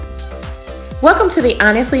Welcome to the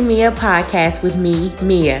Honestly Mia podcast with me,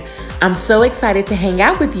 Mia. I'm so excited to hang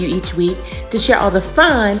out with you each week to share all the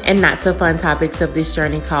fun and not so fun topics of this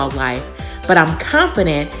journey called life. But I'm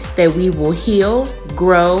confident that we will heal,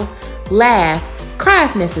 grow, laugh, cry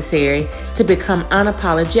if necessary to become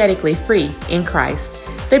unapologetically free in Christ.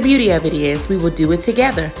 The beauty of it is we will do it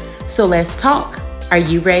together. So let's talk. Are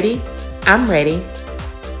you ready? I'm ready.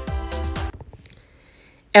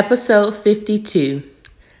 Episode 52,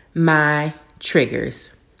 My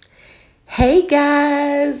Triggers. Hey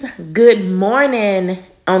guys, good morning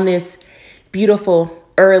on this beautiful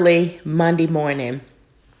early Monday morning.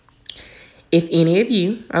 If any of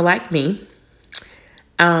you are like me,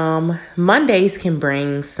 Mondays can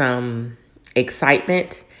bring some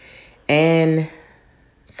excitement and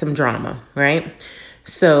some drama, right?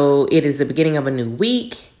 So it is the beginning of a new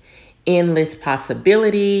week, endless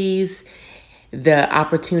possibilities, the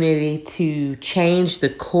opportunity to change the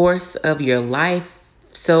course of your life,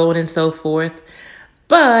 so on and so forth.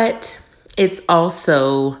 But it's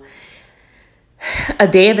also a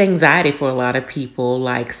day of anxiety for a lot of people.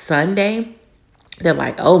 Like Sunday, they're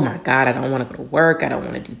like, oh my God, I don't want to go to work. I don't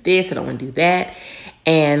want to do this. I don't want to do that.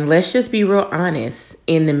 And let's just be real honest.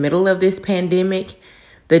 In the middle of this pandemic,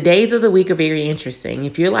 the days of the week are very interesting.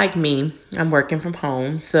 If you're like me, I'm working from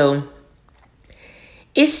home. So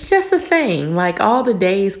it's just a thing. Like all the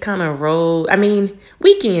days kind of roll. I mean,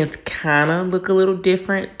 weekends kind of look a little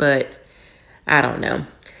different, but I don't know.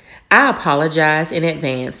 I apologize in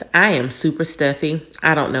advance. I am super stuffy.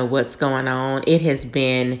 I don't know what's going on. It has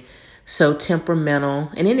been so temperamental.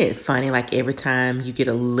 And isn't it funny? Like every time you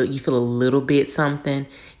you feel a little bit something,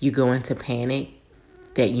 you go into panic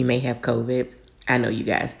that you may have COVID. I know you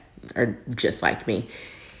guys are just like me.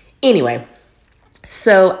 Anyway,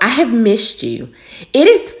 so I have missed you. It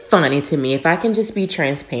is funny to me, if I can just be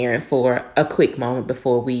transparent for a quick moment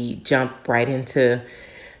before we jump right into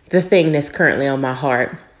the thing that's currently on my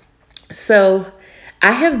heart. So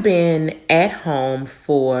I have been at home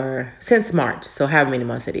since March. So how many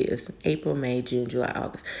months it is? April, May, June, July,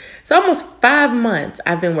 August. So almost 5 months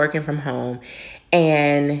I've been working from home.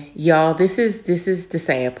 And y'all, this is the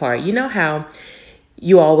sad part. You know how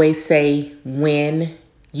you always say when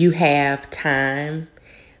you have time,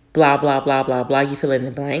 blah, blah, blah, blah, blah, you fill in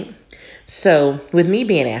the blank. So with me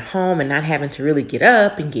being at home and not having to really get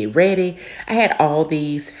up and get ready, I had all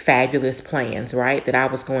these fabulous plans, right? That I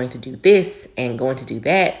was going to do this and going to do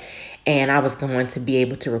that. And I was going to be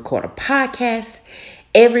able to record a podcast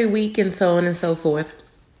every week and so on and so forth.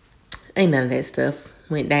 Ain't none of that stuff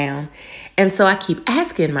went down. And so I keep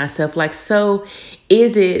asking myself, like, so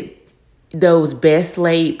is it those best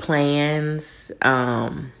laid plans?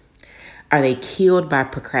 Are they killed by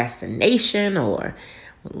procrastination or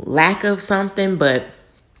lack of something? But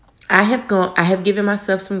I have given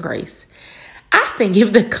myself some grace. I think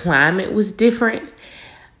if the climate was different,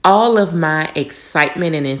 all of my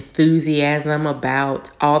excitement and enthusiasm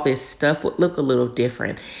about all this stuff would look a little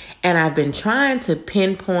different. And I've been trying to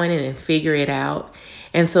pinpoint it and figure it out.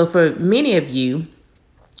 And so for many of you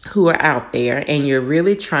who are out there and you're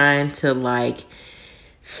really trying to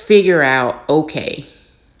figure out, okay,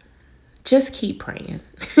 just keep praying.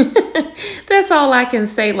 That's all I can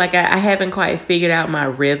say. Like I haven't quite figured out my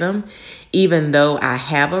rhythm, even though I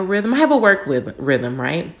have a rhythm. I have a work rhythm,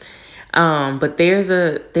 right? But there's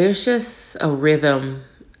just a rhythm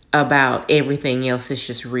about everything else. It's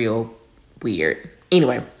just real weird.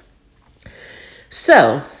 Anyway,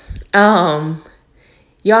 so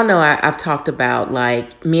y'all know I've talked about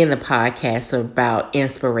me and the podcast about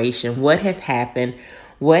inspiration. What has happened?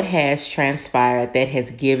 What has transpired that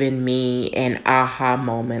has given me an aha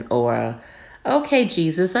moment or okay,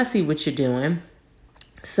 Jesus, I see what you're doing.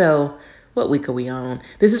 So what week are we on?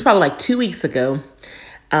 This is probably 2 weeks ago.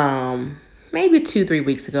 Maybe 2-3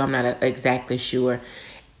 weeks ago. I'm not exactly sure.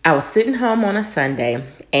 I was sitting home on a Sunday,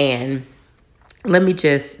 and let me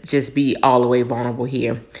just be all the way vulnerable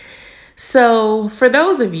here. So for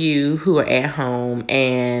those of you who are at home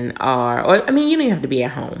and you don't even have to be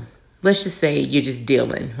at home. Let's just say you're just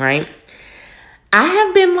dealing, right? I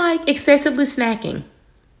have been excessively snacking.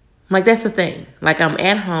 That's the thing. I'm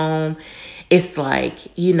at home. It's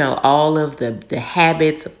all of the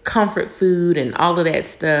habits of comfort food and all of that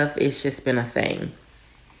stuff. It's just been a thing.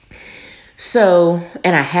 So,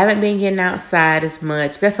 and I haven't been getting outside as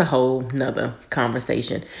much. That's a whole nother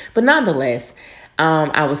conversation. But nonetheless,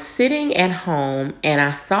 I was sitting at home and I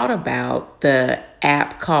thought about the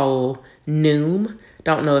app called Noom.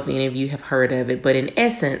 Don't know if any of you have heard of it, but in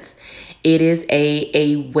essence, it is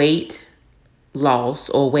a weight loss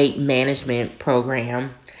or weight management program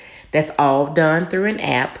that's all done through an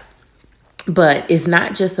app. But it's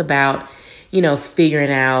not just about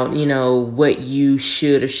figuring out, what you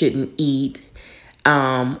should or shouldn't eat,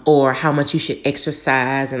 or how much you should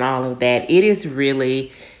exercise and all of that. It is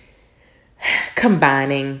really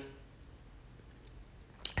combining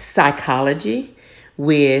psychology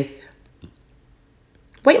with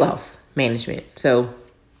weight loss management. So,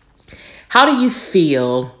 how do you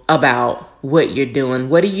feel about what you're doing?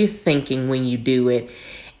 What are you thinking when you do it?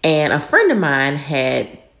 And a friend of mine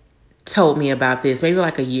had told me about this maybe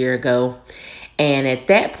like a year ago. And at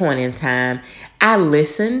that point in time, I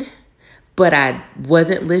listened, but I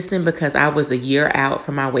wasn't listening because I was a year out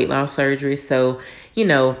from my weight loss surgery. So,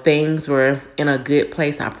 things were in a good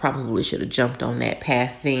place. I probably should have jumped on that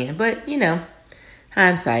path then. But,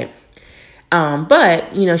 hindsight.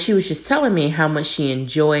 But, she was just telling me how much she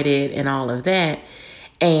enjoyed it and all of that.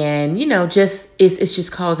 And, just it's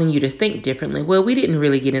just causing you to think differently. Well, we didn't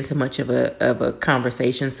really get into much of a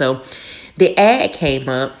conversation. So the ad came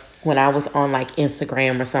up when I was on like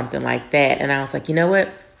Instagram or something like that. And I was like, you know what?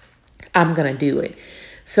 I'm going to do it.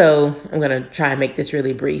 So I'm going to try and make this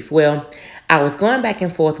really brief. Well, I was going back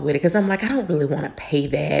and forth with it because I'm like, I don't really want to pay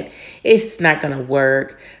that. It's not going to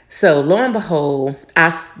work. So lo and behold,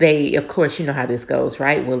 they, of course, you know how this goes,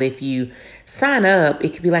 right? Well, if you sign up,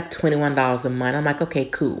 it could be like $21 a month. I'm like, okay,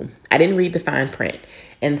 cool. I didn't read the fine print.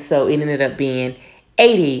 And so it ended up being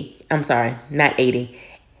 8 months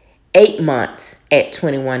at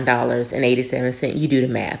 $21.87. You do the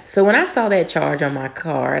math. So when I saw that charge on my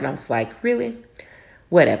card, I was like, really?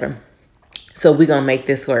 Whatever. So we're going to make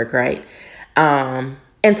this work, right? And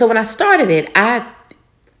so when I started it, I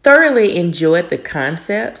thoroughly enjoyed the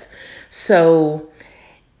concepts. So,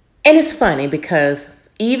 and it's funny because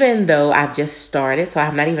even though I've just started, so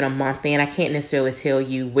I'm not even a month in, I can't necessarily tell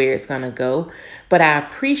you where it's going to go, but I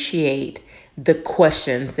appreciate the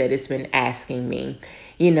questions that it's been asking me,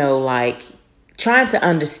 like trying to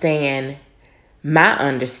understand my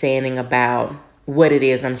understanding about what it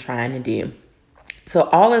is I'm trying to do. So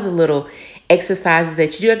all of the little exercises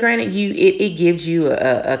that you do, granted, it gives you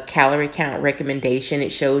a calorie count recommendation.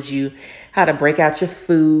 It shows you how to break out your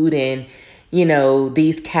food and,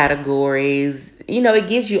 these categories. It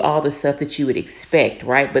gives you all the stuff that you would expect,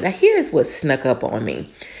 right? But here's what snuck up on me.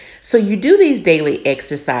 So you do these daily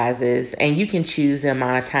exercises and you can choose the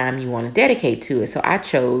amount of time you want to dedicate to it. So I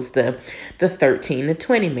chose the 13 to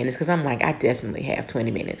 20 minutes because I'm like, I definitely have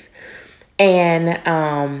 20 minutes. And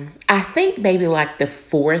I think maybe like the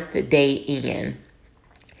fourth day in,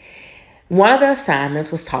 one of the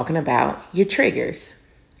assignments was talking about your triggers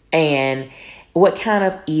and what kind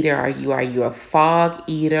of eater are you? Are you a fog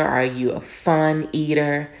eater? Are you a fun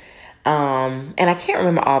eater? And I can't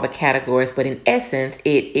remember all the categories, but in essence,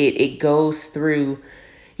 it goes through,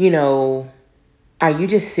 are you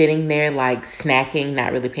just sitting there like snacking,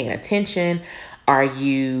 not really paying attention? Are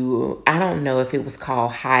you, I don't know if it was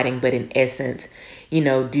called hiding, but in essence,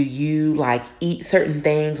 do you like eat certain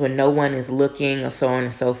things when no one is looking or so on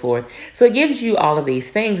and so forth? So it gives you all of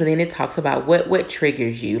these things. And then it talks about what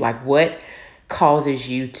triggers you, like what causes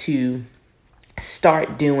you to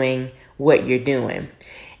start doing what you're doing.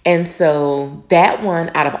 And so that one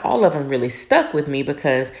out of all of them really stuck with me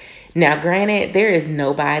because now, granted, there is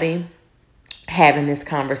nobody having this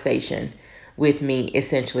conversation with me,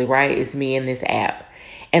 essentially, right? It's me in this app.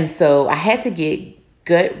 And so I had to get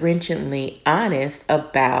gut-wrenchingly honest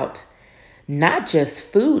about not just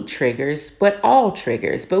food triggers, but all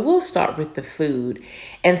triggers. But we'll start with the food.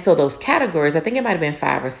 And so those categories, I think it might have been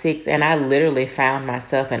 5 or 6, and I literally found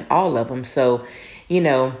myself in all of them. So,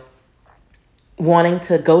 wanting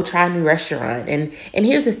to go try a new restaurant. And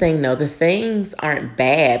here's the thing though, the things aren't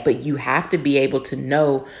bad, but you have to be able to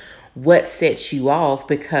know what sets you off,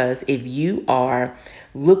 because if you are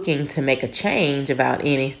looking to make a change about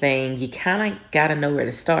anything, you kind of got to know where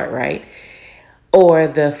to start, right? Or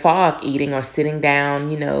the fog eating or sitting down,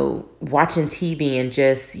 watching TV and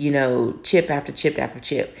just, chip after chip after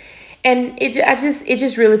chip. And it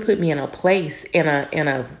just really put me in a place, in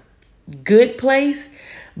a good place,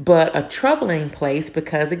 but a troubling place,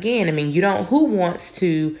 because again, who wants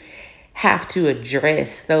to have to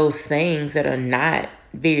address those things that are not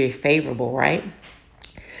very favorable, right?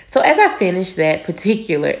 So as I finished that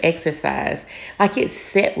particular exercise, like it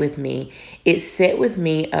set with me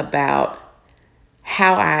about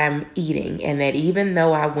how I'm eating, and that even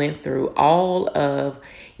though I went through all of,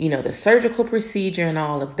 the surgical procedure and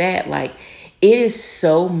all of that, like it is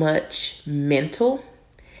so much mental.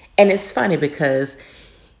 And it's funny because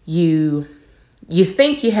you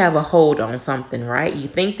think you have a hold on something, right? You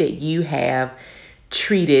think that you have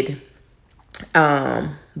treated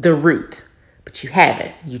the root, but you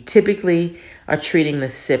haven't. You typically are treating the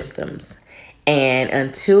symptoms. And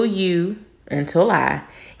until until I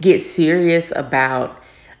get serious about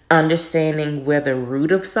understanding where the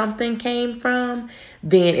root of something came from,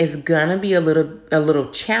 then it's gonna be a little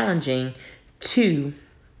challenging to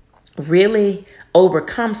really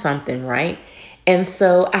overcome something, right? And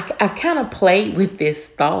so I've kind of played with this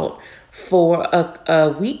thought for a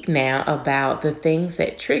week now about the things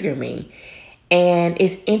that trigger me. And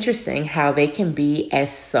it's interesting how they can be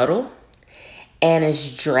as subtle and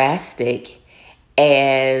as drastic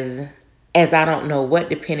as I don't know what,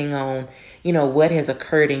 depending on what has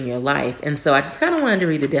occurred in your life. And so I just kind of wanted to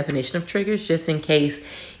read the definition of triggers just in case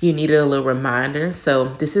you needed a little reminder. So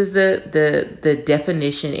this is the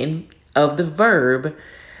definition of the verb,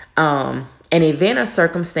 an event or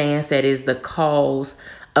circumstance that is the cause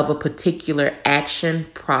of a particular action,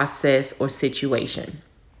 process, or situation,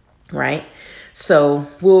 right? So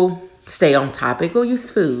we'll stay on topic. We'll use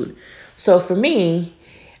food. So for me,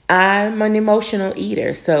 I'm an emotional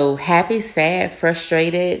eater. So happy, sad,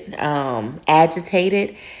 frustrated,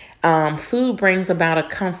 agitated. Food brings about a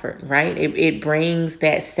comfort, right? It brings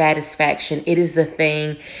that satisfaction. It is the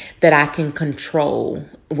thing that I can control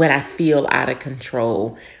when I feel out of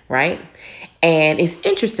control, right? And it's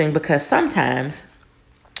interesting because sometimes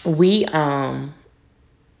we and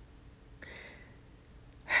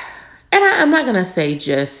I'm not going to say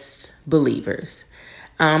just believers,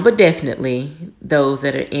 but definitely those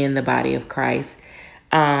that are in the body of Christ.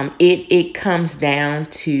 It comes down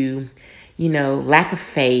to, lack of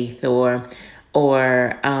faith, or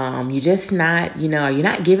you're just not, you're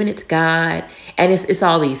not giving it to God. And it's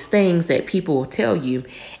all these things that people will tell you.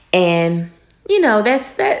 And,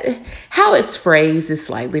 that's how it's phrased is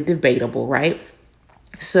slightly debatable, right?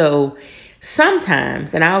 So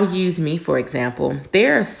sometimes, and I'll use me for example,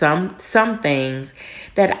 there are some things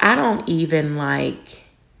that I don't even like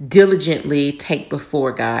diligently take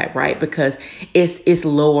before God, right? Because it's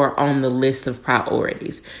lower on the list of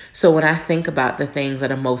priorities. So when I think about the things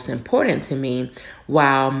that are most important to me,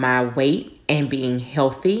 while my weight and being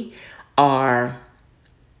healthy are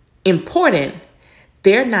important,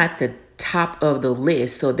 they're not the top of the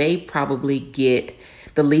list. So they probably get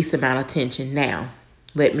the least amount of attention. Now,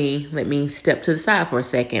 let me step to the side for a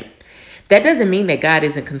second. That doesn't mean that God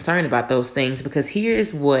isn't concerned about those things, because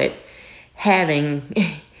here's what having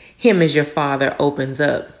him as your father opens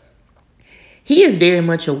up. He is very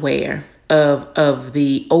much aware of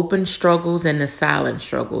the open struggles and the silent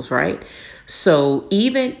struggles, right? So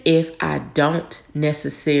even if I don't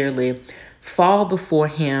necessarily fall before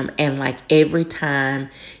him and like every time,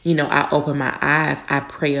 I open my eyes, I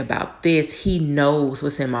pray about this, he knows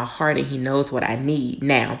what's in my heart and he knows what I need.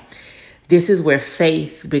 Now, this is where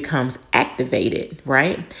faith becomes activated,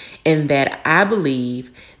 right? And that I believe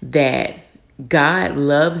that God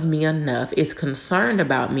loves me enough, is concerned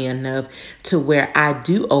about me enough to where I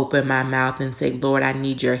do open my mouth and say, Lord, I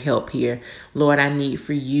need your help here. Lord, I need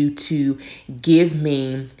for you to give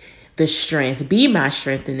me the strength, be my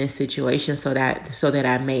strength in this situation so that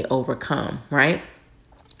I may overcome, right?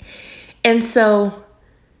 And so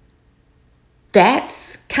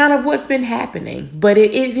that's kind of what's been happening, but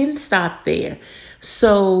it didn't stop there.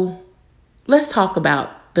 So let's talk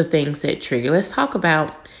about the things that trigger. Let's talk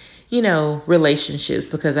about, relationships,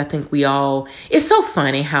 because I think it's so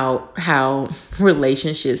funny how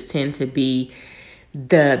relationships tend to be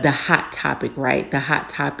the hot topic, right? The hot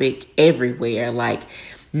topic everywhere. Like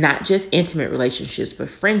not just intimate relationships, but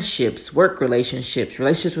friendships, work relationships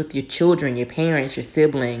with your children, your parents, your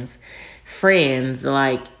siblings, friends.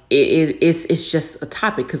 Like it's just a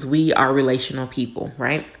topic because we are relational people,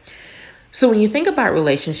 right? So when you think about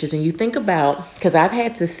relationships and you think about, because I've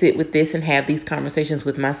had to sit with this and have these conversations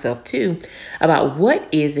with myself too, about what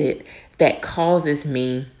is it that causes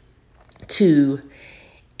me to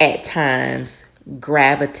at times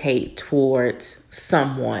gravitate towards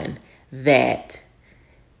someone that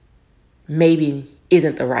maybe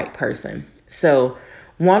isn't the right person. So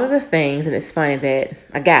one of the things, and it's funny that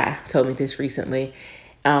a guy told me this recently,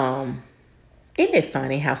 isn't it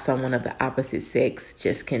funny how someone of the opposite sex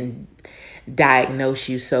just can diagnose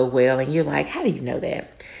you so well? And you're like, how do you know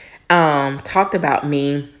that? Talked about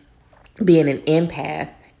me being an empath,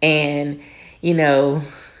 and, and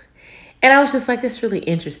I was just like, that's really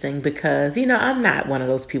interesting because, I'm not one of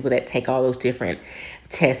those people that take all those different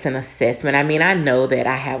tests and assessment. I mean, I know that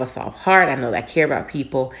I have a soft heart. I know that I care about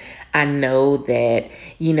people. I know that,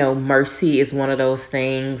 mercy is one of those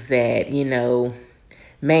things that,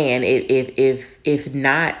 man, if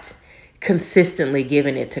not consistently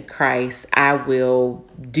giving it to Christ, I will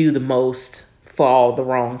do the most for all the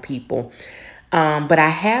wrong people. But I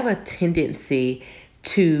have a tendency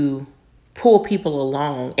to pull people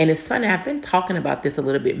along. And it's funny, I've been talking about this a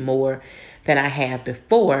little bit more than I have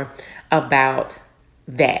before about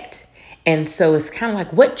that. And so it's kind of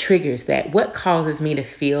like, what triggers that? What causes me to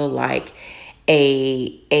feel like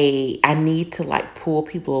I need to like pull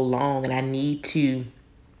people along, and I need to,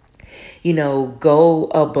 go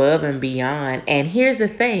above and beyond. And here's the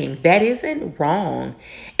thing, that isn't wrong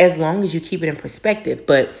as long as you keep it in perspective.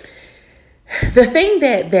 But the thing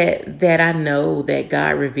that I know that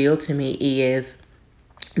God revealed to me is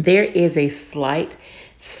there is a slight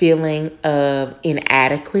feeling of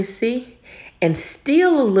inadequacy and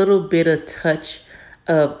still a little bit of touch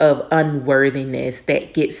of unworthiness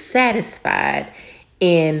that gets satisfied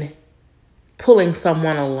in pulling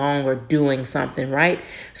someone along or doing something, right?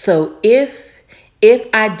 So if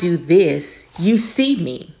I do this, you see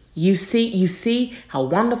me. You see how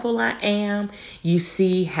wonderful I am. You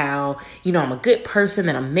see how, I'm a good person,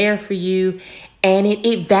 that I'm there for you. And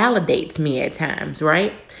it validates me at times,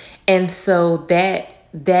 right? And so that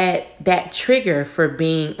trigger for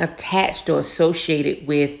being attached or associated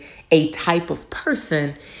with a type of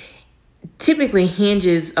person typically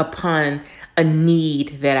hinges upon a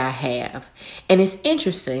need that I have. And it's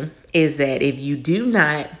interesting is that if you do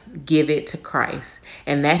not give it to Christ,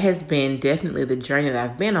 and that has been definitely the journey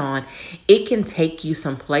that I've been on, it can take you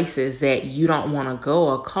some places that you don't want to go,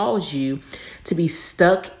 or cause you to be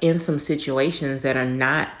stuck in some situations that are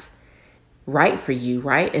not right for you,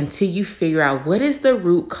 right? Until you figure out what is the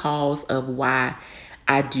root cause of why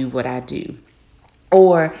I do what I do.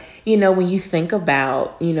 Or, when you think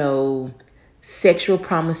about, sexual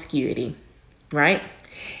promiscuity, right?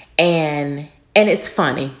 And it's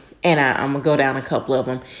funny, and I'm gonna go down a couple of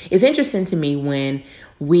them. It's interesting to me when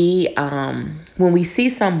we see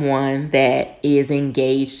someone that is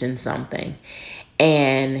engaged in something,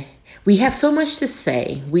 and we have so much to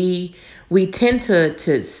say. We tend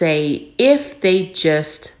to say, if they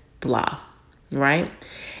just blah, right?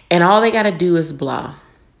 And all they gotta do is blah.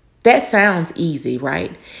 That sounds easy,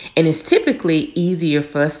 right? And it's typically easier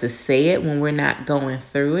for us to say it when we're not going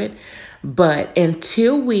through it. But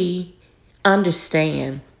until we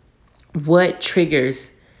understand what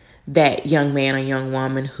triggers that young man or young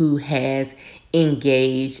woman who has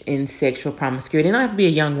engaged in sexual promiscuity, it don't have to be a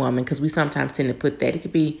young woman, because we sometimes tend to put that. It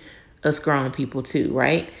could be us grown people too,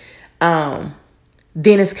 right?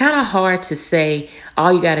 Then it's kind of hard to say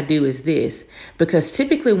all you got to do is this, because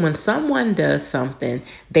typically when someone does something,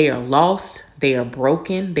 they are lost, they are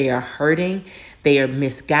broken, they are hurting, they are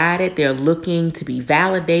misguided, they're looking to be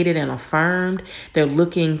validated and affirmed, they're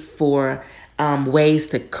looking for ways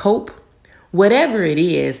to cope. Whatever it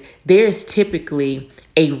is, there's typically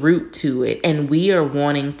a root to it, and we are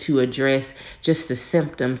wanting to address just the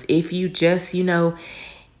symptoms. If you just, if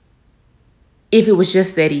it was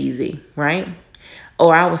just that easy, right?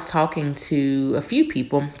 Or I was talking to a few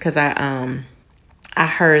people, because I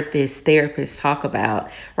heard this therapist talk about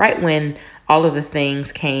right when all of the things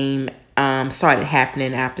started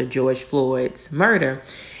happening after George Floyd's murder.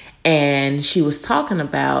 And she was talking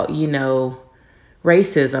about,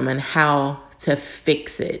 racism and how to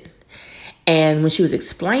fix it. And when she was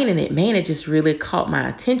explaining it, man, it just really caught my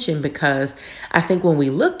attention, because I think when we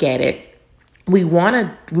look at it, we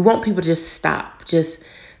want people to just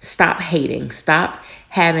stop hating, stop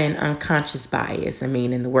having unconscious bias. I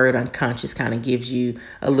mean, and the word unconscious kind of gives you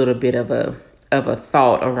a little bit of a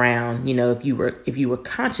thought around, if you were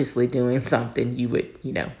consciously doing something, you would,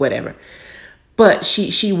 whatever. But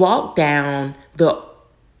she walked down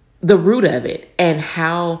the root of it, and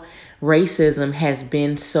how racism has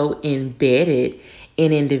been so embedded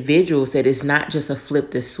in individuals that it's not just a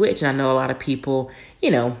flip the switch. And I know a lot of people,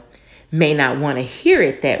 may not want to hear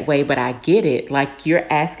it that way, but I get it. Like, you're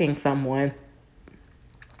asking someone,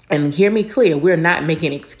 and hear me clear, we're not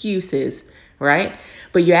making excuses, right?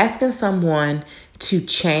 But you're asking someone to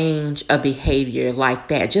change a behavior like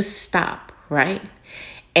that. Just stop, right?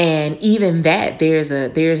 And even that, there's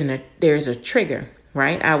a trigger,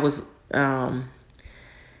 right? I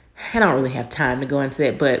don't really have time to go into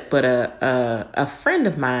that, but a friend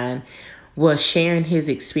of mine was sharing his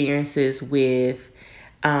experiences with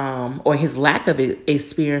or his lack of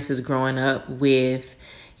experiences growing up with,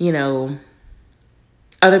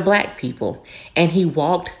 other Black people. And he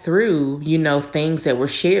walked through, things that were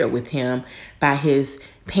shared with him by his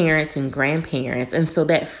parents and grandparents. And so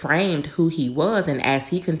that framed who he was. And as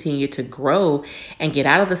he continued to grow and get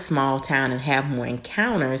out of the small town and have more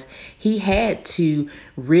encounters, he had to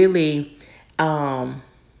really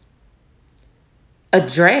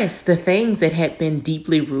address the things that had been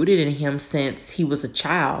deeply rooted in him since he was a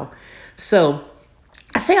child. So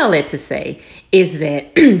I say all that to say is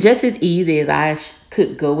that just as easy as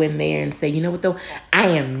could go in there and say, you know what though, I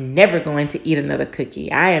am never going to eat another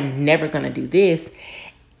cookie. I am never going to do this.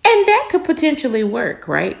 And that could potentially work,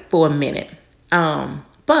 right? For a minute.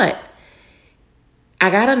 But I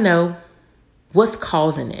got to know what's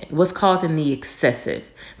causing it, what's causing the excessive.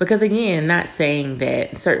 Because again, not saying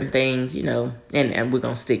that certain things, and we're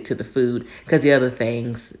going to stick to the food because the other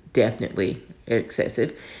things definitely are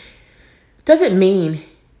excessive. Doesn't mean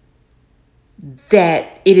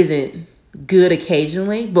that it isn't good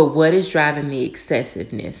occasionally, but what is driving the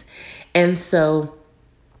excessiveness? And so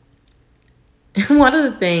one of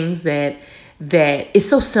the things that is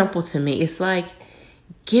so simple to me, it's like,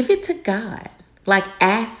 give it to God. Like,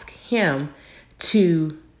 ask him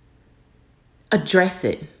to address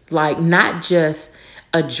it. Like, not just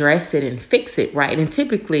address it and fix it, right? And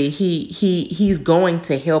typically he's going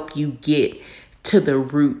to help you get to the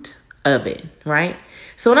root of it, right?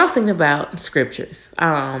 So when I was thinking about scriptures,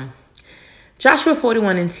 Joshua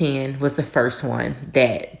 41:10 was the first one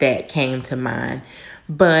that came to mind.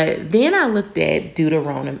 But then I looked at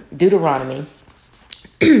Deuteronomy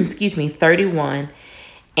excuse me,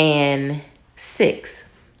 31:6.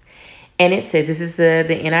 And it says, this is the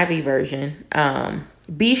NIV version,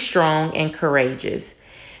 be strong and courageous.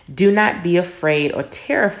 Do not be afraid or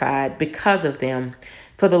terrified because of them,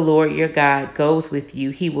 for the Lord your God goes with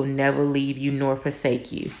you. He will never leave you nor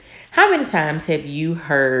forsake you. How many times have you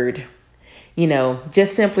heard,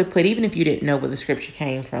 just simply put, even if you didn't know where the scripture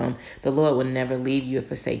came from, the Lord will never leave you or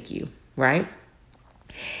forsake you, right?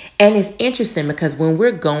 And it's interesting because when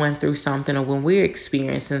we're going through something or when we're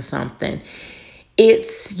experiencing something,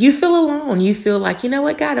 you feel alone. You feel like, you know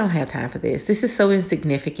what, God don't have time for this. This is so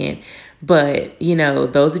insignificant. But,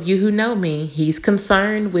 those of you who know me, he's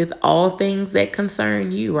concerned with all things that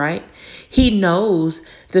concern you, right? He knows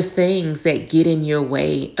the things that get in your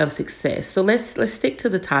way of success. So let's stick to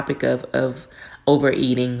the topic of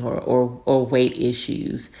overeating or weight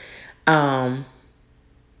issues. For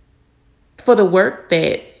the work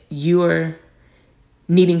that you're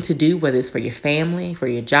needing to do, whether it's for your family, for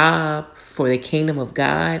your job, for the kingdom of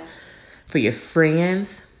God, for your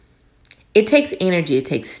friends, it takes energy, it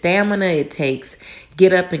takes stamina, it takes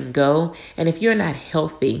get up and go. And if you're not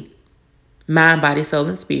healthy, mind, body, soul,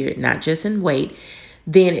 and spirit, not just in weight,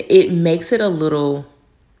 then it makes it a little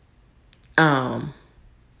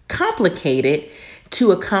complicated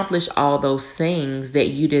to accomplish all those things that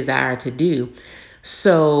you desire to do.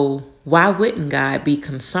 So why wouldn't God be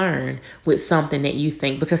concerned with something that you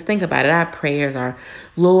think? Because think about it. Our prayers are,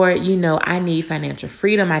 Lord, I need financial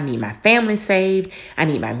freedom. I need my family saved. I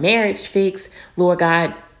need my marriage fixed. Lord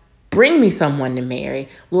God, bring me someone to marry.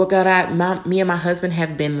 Lord God, me and my husband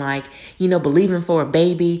have been believing for a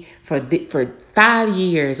baby for 5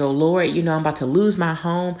 years. Oh Lord, I'm about to lose my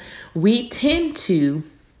home. We tend to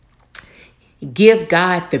give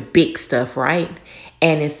God the big stuff, right?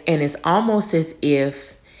 And it's almost as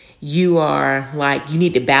if you are like, you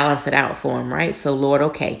need to balance it out for him, right? So Lord,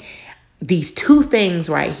 okay, these two things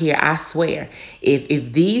right here, I swear,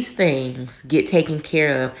 if these things get taken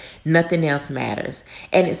care of, nothing else matters.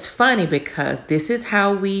 And it's funny because this is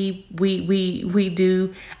how we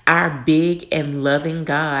do our big and loving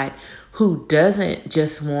God, who doesn't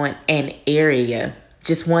just want an area,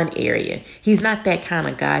 just one area. He's not that kind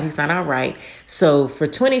of God. He's not all right. So for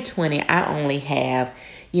 2020, I only have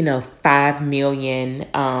 5 million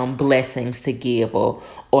blessings to give, or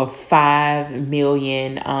 5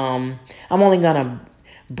 million. I'm only gonna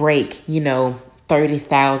break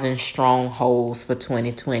 30,000 strongholds for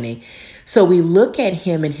 2020. So we look at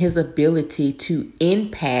him and his ability to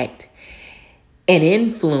impact and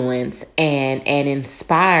influence and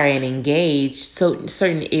inspire and engage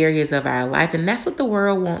certain areas of our life. And that's what the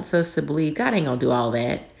world wants us to believe. God ain't gonna do all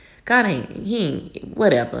that. He ain't,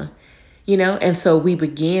 whatever. And so we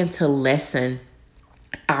begin to lessen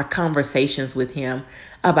our conversations with him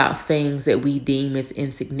about things that we deem as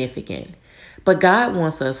insignificant. But God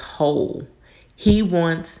wants us whole. He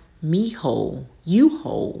wants me whole, you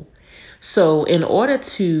whole. So in order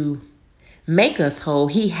to make us whole,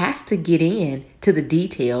 he has to get in to the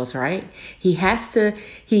details, right? He has to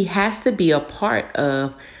be a part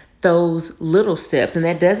of those little steps. And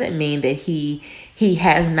that doesn't mean that he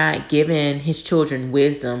has not given his children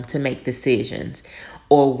wisdom to make decisions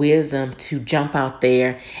or wisdom to jump out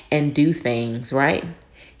there and do things, right?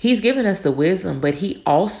 He's given us the wisdom, but he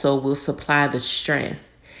also will supply the strength.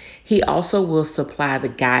 He also will supply the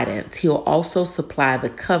guidance. He'll also supply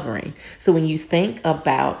the covering. So when you think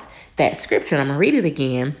about that scripture, I'm going to read it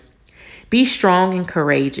again. Be strong and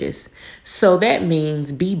courageous. So that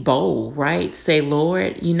means be bold, right? Say,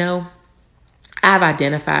 Lord, I've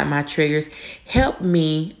identified my triggers. Help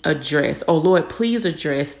me address, oh Lord, please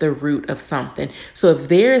address the root of something. So if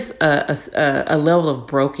there's a level of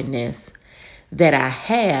brokenness that I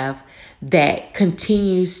have that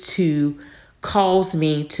continues to cause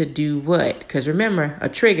me to do what? Because remember, a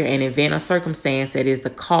trigger, an event or circumstance that is the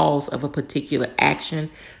cause of a particular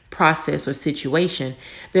action, process, or situation,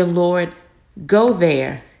 then Lord, go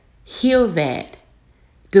there, heal that,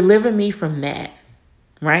 deliver me from that,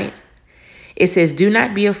 right? It says, do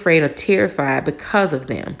not be afraid or terrified because of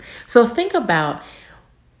them. So think about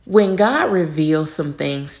when God reveals some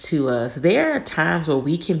things to us, there are times where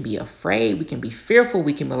we can be afraid, we can be fearful,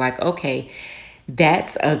 we can be like, okay,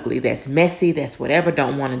 that's ugly, that's messy, that's whatever,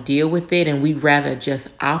 don't want to deal with it. And we rather just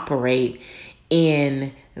operate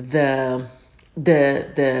in the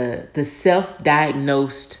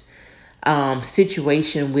self-diagnosed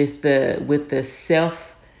situation with the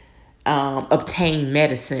self obtain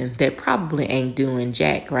medicine that probably ain't doing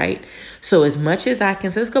jack, right? So as much as I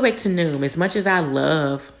can, so let's go back to Noom. As much as I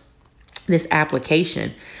love this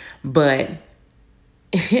application, but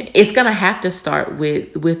it's going to have to start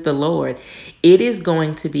with the Lord. It is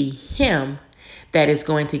going to be him that is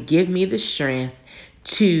going to give me the strength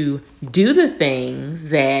to do the things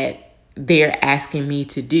that they're asking me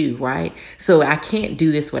to do, right? So I can't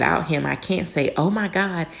do this without him. I can't say, oh my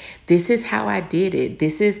God, this is how I did it.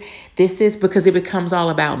 This is because it becomes all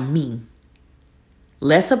about me.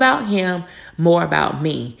 Less about him, more about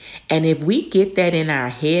me. And if we get that in our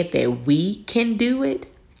head that we can do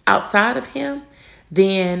it outside of him,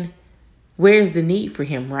 then where's the need for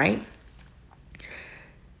him, right?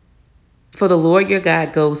 For the Lord your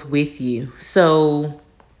God goes with you. So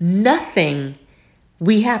nothing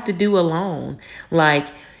we have to do alone. Like,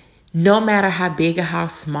 no matter how big or how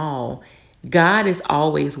small, God is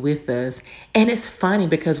always with us. And it's funny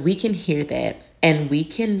because we can hear that and we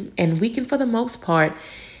can for the most part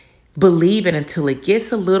believe it until it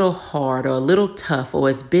gets a little hard or a little tough or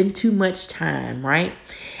it's been too much time, right?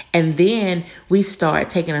 And then we start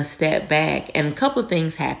taking a step back and a couple of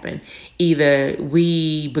things happen. Either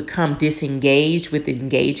we become disengaged with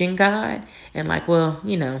engaging God and like, well,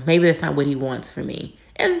 maybe that's not what he wants for me.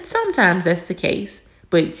 And sometimes that's the case,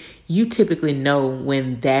 but you typically know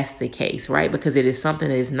when that's the case, right? Because it is something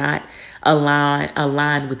that is not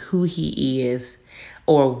aligned with who he is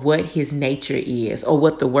or what his nature is or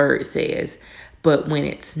what the word says. But when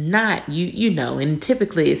it's not, you know, and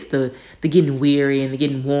typically it's the getting weary and the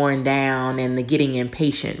getting worn down and the getting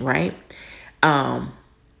impatient, right?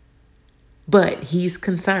 But he's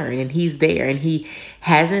concerned and he's there and he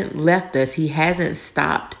hasn't left us. He hasn't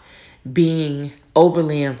stopped being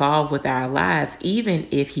overly involved with our lives. Even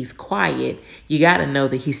if he's quiet, you got to know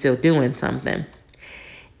that he's still doing something.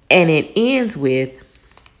 And it ends with,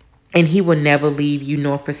 and he will never leave you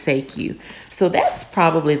nor forsake you. So that's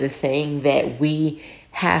probably the thing that we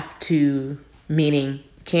have to, meaning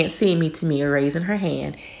can't see me, Tamia raising her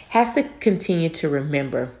hand, has to continue to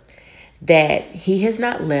remember that he has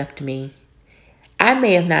not left me. I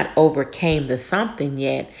may have not overcame the something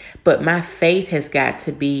yet, but my faith has got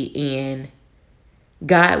to be in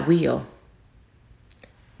God will.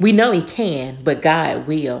 We know he can, but God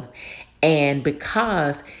will. And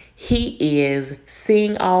because he is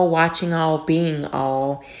seeing all, watching all, being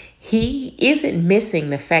all, he isn't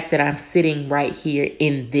missing the fact that I'm sitting right here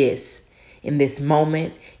in this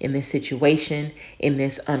moment, in this situation, in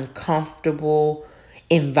this uncomfortable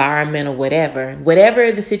environment or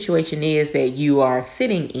whatever the situation is that you are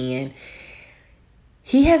sitting in.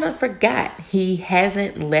 He hasn't forgot. He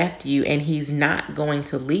hasn't left you and he's not going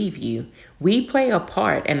to leave you. We play a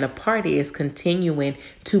part and the part is continuing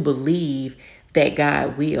to believe that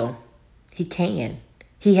God will. He can.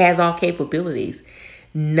 He has all capabilities.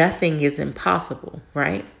 Nothing is impossible,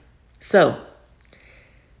 right? So,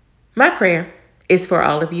 my prayer is for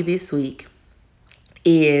all of you this week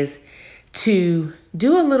is to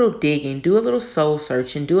do a little digging, do a little soul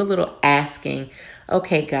searching, do a little asking.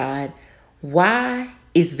 Okay, God, why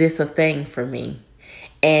is this a thing for me?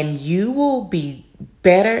 And you will be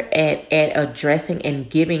better at addressing and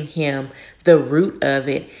giving him the root of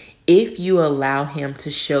it if you allow him to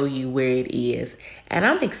show you where it is. And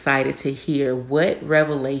I'm excited to hear what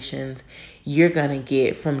revelations you're going to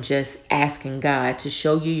get from just asking God to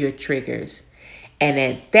show you your triggers. And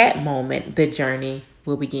at that moment, the journey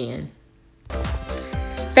will begin.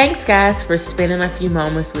 Thanks, guys, for spending a few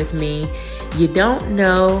moments with me. You don't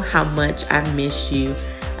know how much I miss you.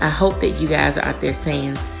 I hope that you guys are out there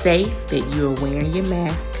staying safe, that you're wearing your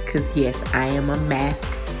mask, because yes, I am a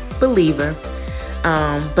mask believer.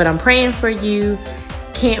 But I'm praying for you.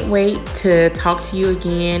 Can't wait to talk to you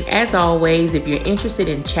again. As always, if you're interested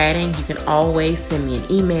in chatting, you can always send me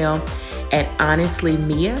an email at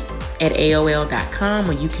honestlymia@aol.com,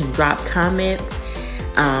 or you can drop comments.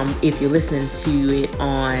 If you're listening to the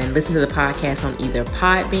podcast on either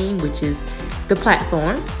Podbean, which is the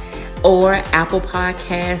platform, or Apple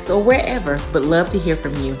Podcasts, or wherever, but love to hear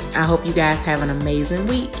from you. I hope you guys have an amazing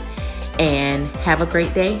week and have a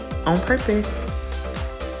great day on purpose.